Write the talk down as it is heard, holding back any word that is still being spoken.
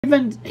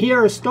Even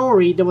hear a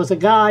story, there was a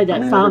guy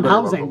that found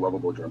housing.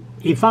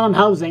 He found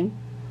housing,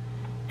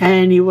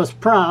 and he was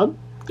proud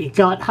he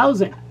got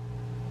housing.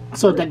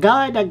 So the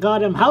guy that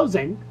got him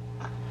housing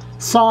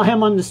saw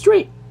him on the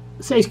street.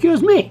 Say,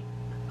 excuse me,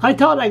 I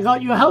thought I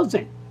got you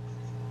housing.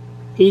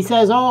 He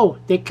says, oh,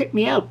 they kicked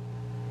me out.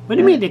 What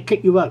do you mean they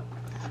kicked you out?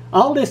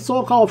 All his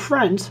so-called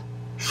friends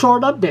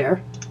showed up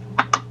there,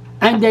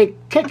 and they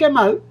kicked him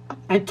out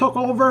and took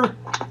over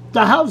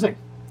the housing.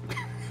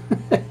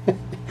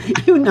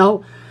 You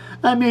know,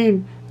 I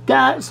mean,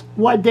 that's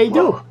what they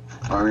do. Well,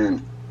 I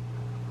mean,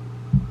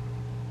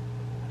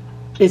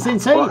 it's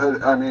insane.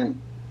 Well, I mean,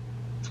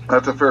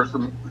 that's a fair,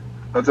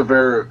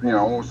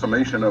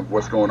 summation of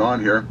what's going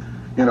on here.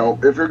 You know,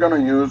 if you're going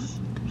to use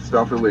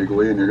stuff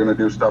illegally and you're going to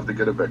do stuff to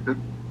get evicted,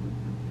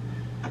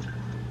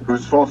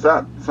 whose fault's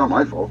that? It's not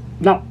my fault.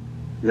 No.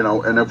 You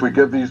know, and if we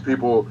give these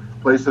people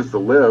places to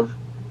live,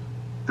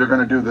 they're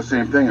going to do the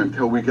same thing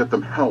until we get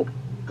them help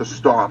to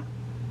stop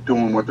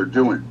doing what they're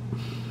doing.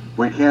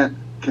 We can't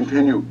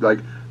continue. Like,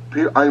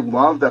 I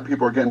love that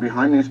people are getting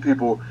behind these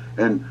people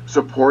and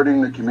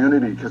supporting the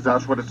community, because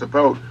that's what it's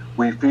about.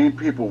 We feed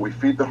people. We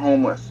feed the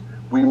homeless.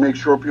 We make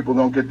sure people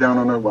don't get down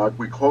on their luck.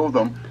 We clothe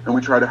them, and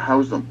we try to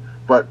house them.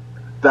 But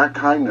that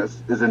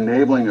kindness is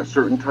enabling a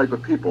certain type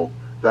of people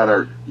that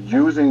are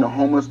using the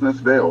homelessness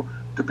veil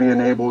to be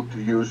enabled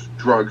to use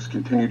drugs,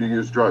 continue to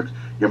use drugs.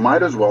 You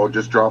might as well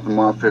just drop them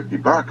off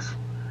 $50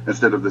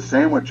 instead of the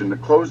sandwich and the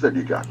clothes that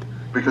you got,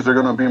 because they're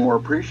going to be more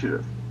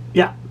appreciative.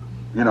 Yeah.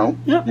 You know,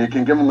 you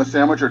can give them a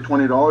sandwich or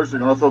 $20. They're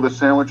going to throw the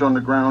sandwich on the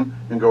ground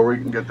and go eat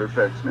and get their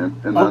fix, man.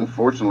 And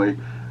unfortunately,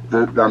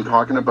 I'm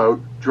talking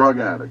about drug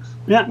addicts,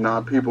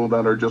 not people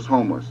that are just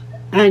homeless.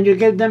 And you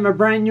give them a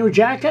brand new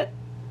jacket,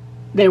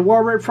 they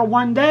wear it for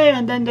one day,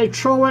 and then they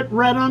throw it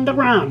right on the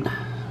ground.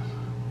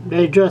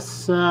 They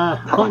just,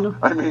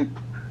 I mean,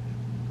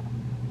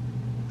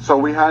 so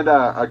we had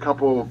a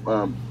couple,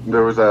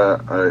 there was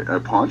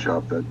a pawn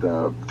shop that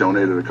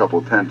donated a couple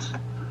of tents,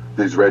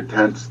 these red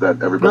tents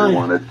that everybody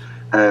wanted,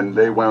 and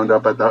they wound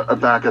up at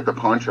back at the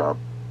pawn shop.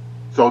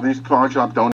 So these pawn shop donated